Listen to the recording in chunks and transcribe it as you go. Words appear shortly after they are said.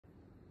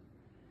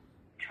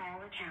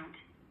trial account.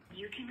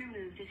 You can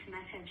remove this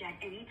message at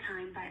any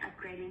time by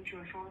upgrading to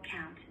a full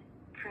account.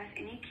 Press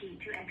any key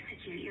to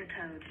execute your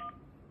code.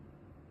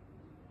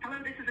 Hello,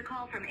 this is a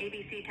call from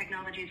ABC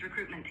Technologies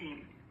recruitment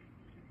team.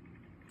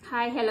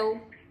 Hi, hello.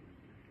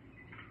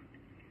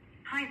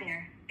 Hi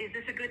there. Is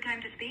this a good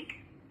time to speak?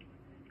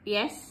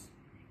 Yes.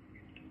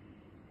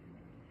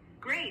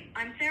 Great.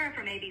 I'm Sarah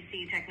from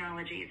ABC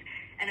Technologies,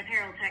 an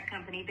apparel tech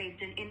company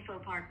based in Info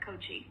Park,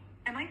 Kochi.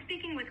 Am I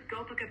speaking with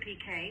Gopika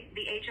PK,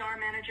 the HR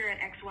manager at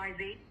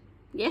XYZ?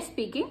 Yes,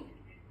 speaking.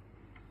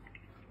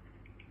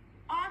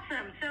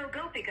 Awesome. So,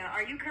 Gopika,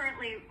 are you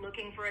currently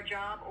looking for a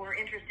job or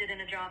interested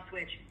in a job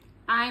switch?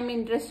 I'm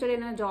interested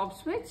in a job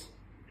switch.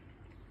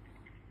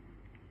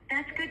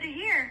 That's good to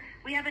hear.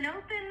 We have an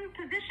open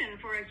position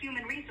for a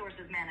human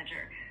resources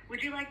manager.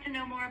 Would you like to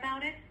know more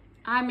about it?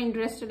 I'm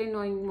interested in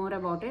knowing more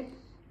about it.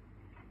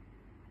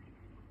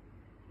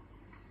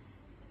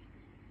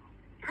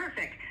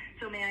 Perfect.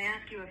 So may I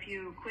ask you a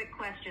few quick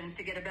questions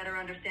to get a better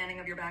understanding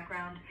of your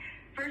background?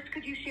 First,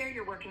 could you share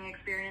your working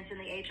experience in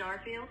the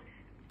HR field?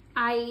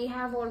 I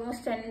have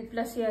almost 10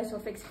 plus years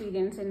of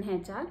experience in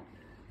HR.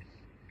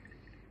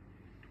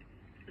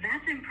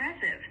 That's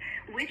impressive.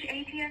 Which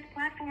ATS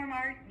platform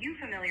are you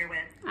familiar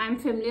with? I'm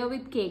familiar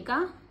with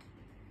Keka.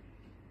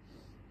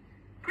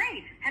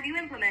 Great. Have you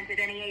implemented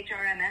any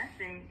HRMS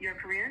in your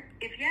career?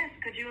 If yes,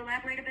 could you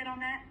elaborate a bit on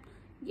that?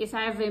 Yes,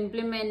 I have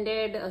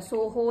implemented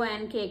Soho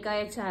and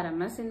Keka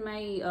HRMS in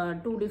my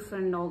 2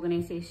 different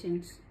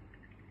organizations.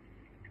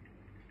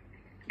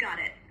 Got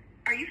it.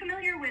 Are you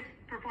familiar with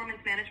performance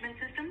management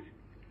systems?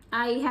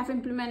 I have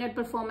implemented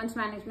performance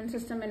management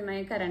system in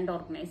my current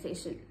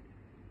organization.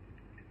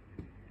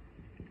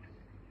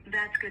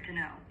 That's good to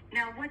know.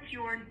 Now, what's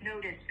your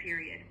notice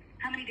period?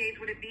 How many days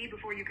would it be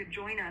before you could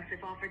join us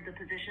if offered the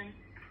position?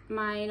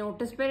 My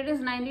notice period is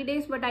 90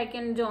 days, but I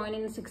can join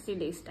in 60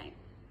 days time.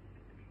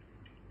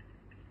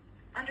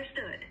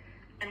 Understood.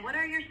 And what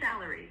are your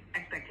salary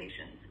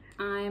expectations?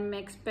 I'm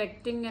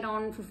expecting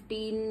around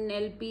 15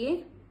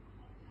 LPA.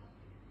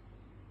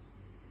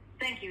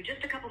 Thank you.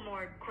 Just a couple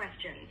more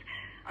questions.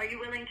 Are you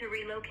willing to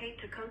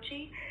relocate to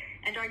Kochi?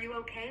 And are you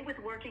okay with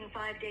working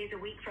 5 days a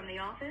week from the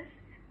office?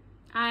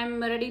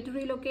 I'm ready to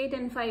relocate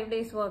and 5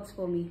 days works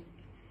for me.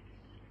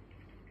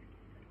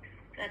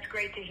 That's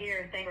great to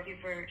hear. Thank you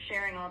for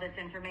sharing all this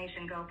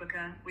information,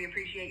 Gopika. We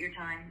appreciate your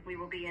time. We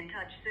will be in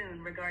touch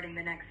soon regarding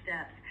the next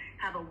steps.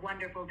 Have a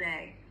wonderful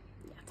day.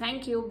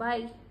 Thank you.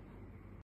 Bye.